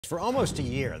For almost a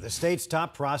year, the state's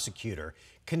top prosecutor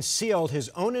concealed his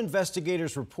own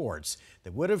investigators' reports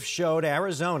that would have showed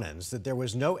Arizonans that there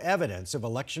was no evidence of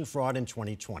election fraud in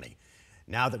 2020.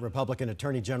 Now that Republican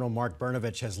Attorney General Mark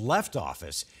Brnovich has left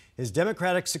office, his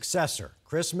Democratic successor,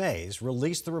 Kris Mayes,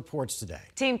 released the reports today.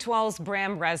 Team 12's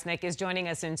Bram Resnick is joining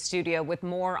us in studio with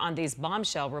more on these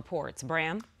bombshell reports.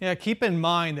 Bram? Yeah, keep in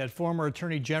mind that former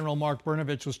Attorney General Mark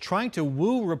Brnovich was trying to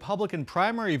woo Republican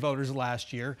primary voters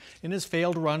last year in his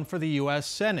failed run for the U.S.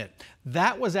 Senate.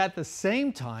 That was at the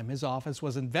same time his office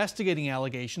was investigating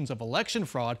allegations of election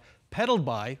fraud peddled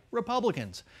by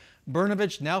Republicans.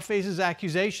 Brnovich now faces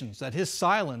accusations that his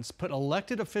silence put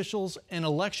elected officials and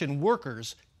election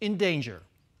workers in danger.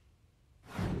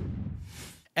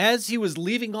 As he was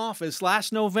leaving office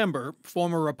last November,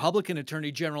 former Republican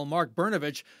Attorney General Mark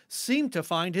Brnovich seemed to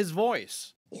find his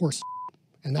voice. Horse,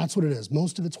 and that's what it is.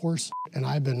 Most of it's horse, and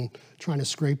I've been trying to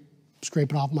scrape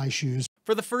it off my shoes.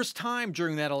 For the first time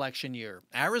during that election year,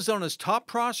 Arizona's top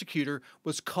prosecutor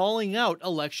was calling out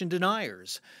election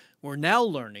deniers. We're now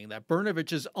learning that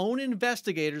Brnovich's own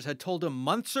investigators had told him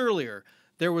months earlier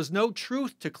there was no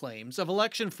truth to claims of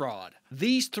election fraud.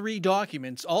 These three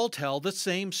documents all tell the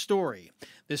same story.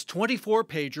 This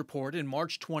 24-page report in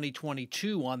March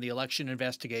 2022 on the election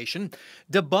investigation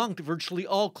debunked virtually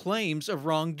all claims of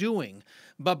wrongdoing,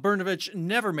 but Brnovich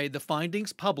never made the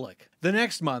findings public. The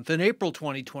next month, in April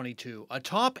 2022, a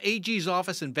top AG's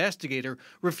office investigator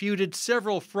refuted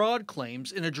several fraud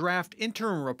claims in a draft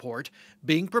interim report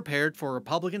being prepared for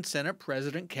Republican Senate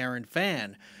President Karen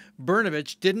Fann.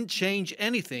 Brnovich didn't change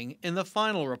anything in the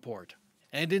final report.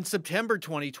 And in September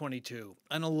 2022,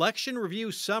 an election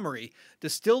review summary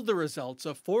distilled the results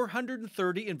of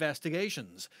 430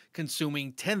 investigations,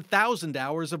 consuming 10,000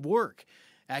 hours of work.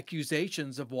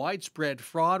 Accusations of widespread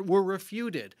fraud were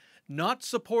refuted, not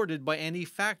supported by any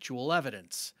factual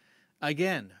evidence.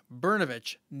 Again,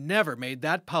 Brnovich never made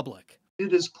that public.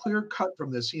 It is clear cut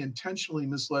from this. He intentionally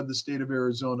misled the state of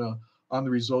Arizona on the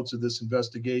results of this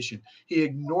investigation. He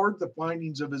ignored the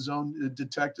findings of his own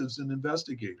detectives and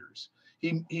investigators.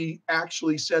 He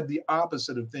actually said the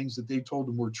opposite of things that they told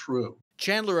him were true.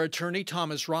 Chandler attorney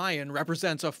Thomas Ryan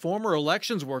represents a former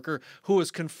elections worker who was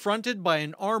confronted by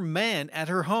an armed man at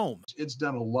her home. It's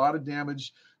done a lot of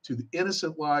damage to the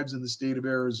innocent lives in the state of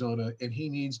Arizona, and he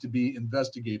needs to be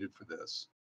investigated for this.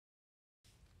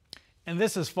 And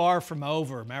this is far from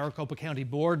over. Maricopa County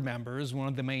board members, one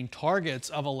of the main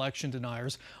targets of election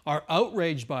deniers, are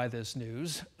outraged by this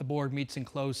news. The board meets in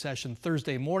closed session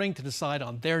Thursday morning to decide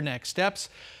on their next steps.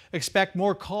 Expect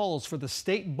more calls for the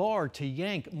state bar to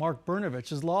yank Mark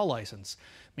Brnovich's law license.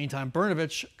 Meantime,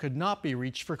 Brnovich could not be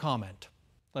reached for comment.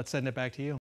 Let's send it back to you.